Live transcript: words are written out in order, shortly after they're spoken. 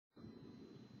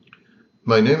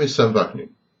My name is Sam Vaknin.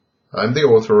 I'm the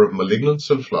author of Malignant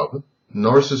Self-Love,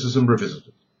 Narcissism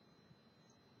Revisited.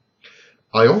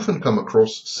 I often come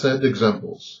across sad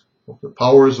examples of the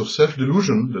powers of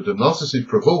self-delusion that the narcissist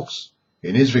provokes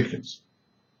in his victims.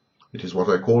 It is what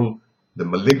I call the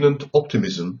malignant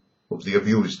optimism of the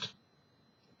abused.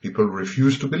 People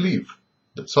refuse to believe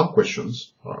that some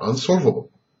questions are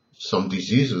unsolvable, some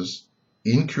diseases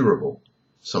incurable,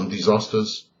 some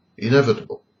disasters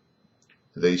inevitable.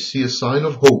 They see a sign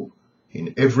of hope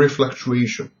in every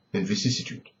fluctuation and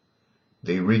vicissitude.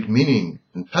 They read meaning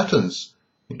and patterns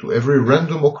into every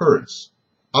random occurrence,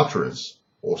 utterance,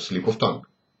 or slip of tongue.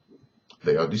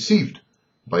 They are deceived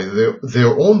by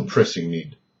their own pressing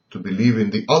need to believe in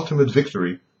the ultimate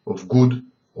victory of good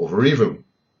over evil,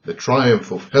 the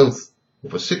triumph of health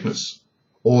over sickness,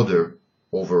 order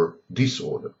over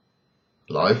disorder.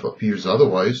 Life appears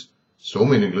otherwise so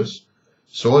meaningless,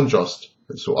 so unjust,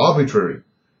 and so arbitrary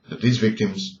that these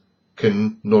victims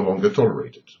can no longer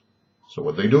tolerate it. So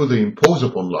what they do, they impose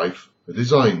upon life a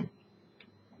design,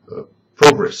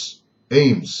 progress,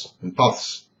 aims, and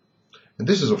paths. And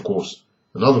this is, of course,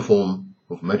 another form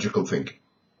of magical thinking.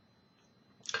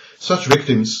 Such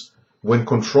victims, when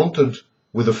confronted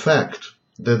with the fact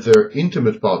that their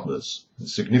intimate partners and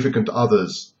significant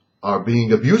others are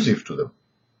being abusive to them,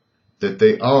 that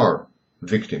they are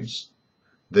victims,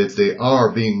 that they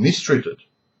are being mistreated,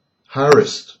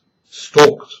 harassed,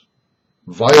 stalked,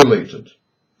 violated,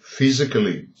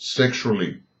 physically,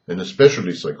 sexually, and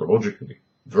especially psychologically,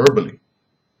 verbally,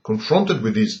 confronted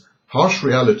with these harsh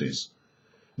realities,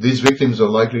 these victims are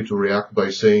likely to react by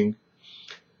saying,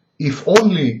 if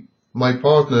only my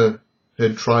partner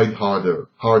had tried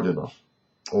hard enough,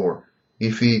 or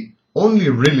if he only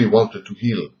really wanted to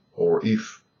heal, or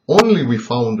if only we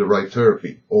found the right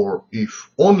therapy, or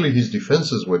if only his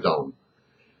defenses were down.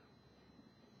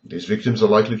 These victims are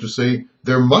likely to say,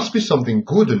 there must be something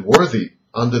good and worthy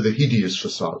under the hideous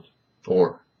facade,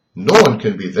 or no one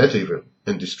can be that evil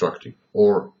and destructive,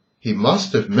 or he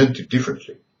must have meant it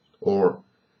differently, or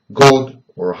God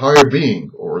or a higher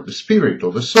being or the spirit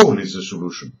or the soul is the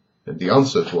solution and the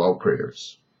answer to our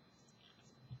prayers.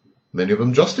 Many of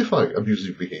them justify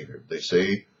abusive behavior. They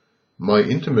say, my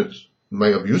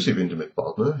abusive intimate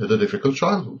partner had a difficult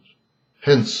childhood,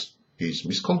 hence his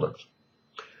misconduct.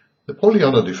 The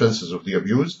Pollyanna defenses of the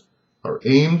abused are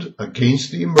aimed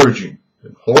against the emerging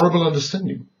and horrible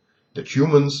understanding that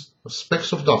humans are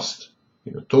specks of dust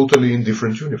in a totally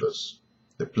indifferent universe,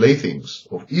 the playthings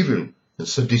of evil and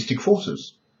sadistic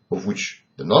forces, of which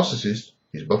the narcissist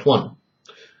is but one.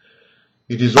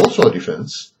 It is also a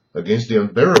defense against the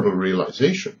unbearable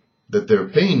realization that their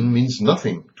pain means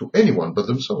nothing to anyone but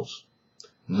themselves.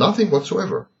 Nothing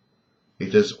whatsoever.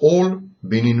 It has all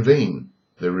been in vain.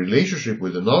 The relationship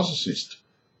with the narcissist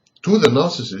to the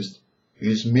narcissist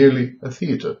is merely a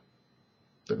theater.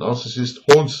 The narcissist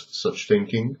holds such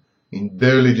thinking in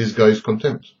barely disguised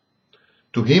contempt.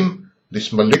 To him,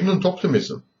 this malignant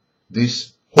optimism,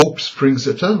 this hope springs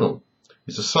eternal,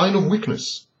 is a sign of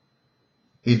weakness.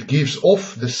 It gives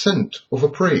off the scent of a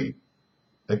prey,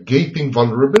 a gaping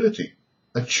vulnerability,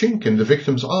 a chink in the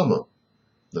victim's armor.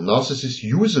 The narcissist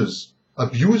uses,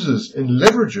 abuses, and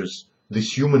leverages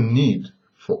this human need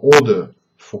for order,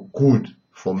 for good,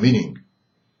 for meaning.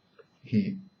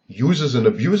 He uses and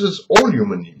abuses all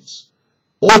human needs,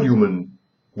 all human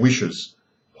wishes,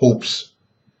 hopes,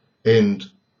 and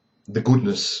the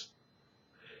goodness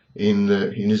in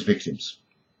his victims.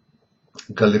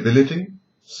 Gullibility,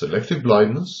 selective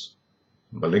blindness,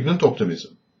 malignant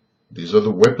optimism. These are the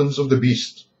weapons of the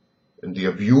beast, and the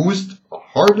abused are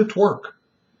hard at work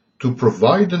to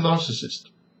provide the narcissist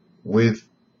with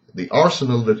the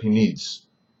arsenal that he needs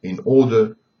in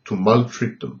order to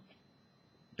maltreat them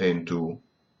and to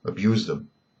abuse them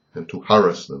and to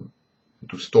harass them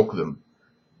and to stalk them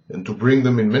and to bring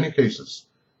them in many cases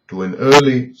to an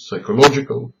early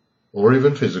psychological or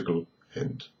even physical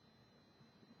end.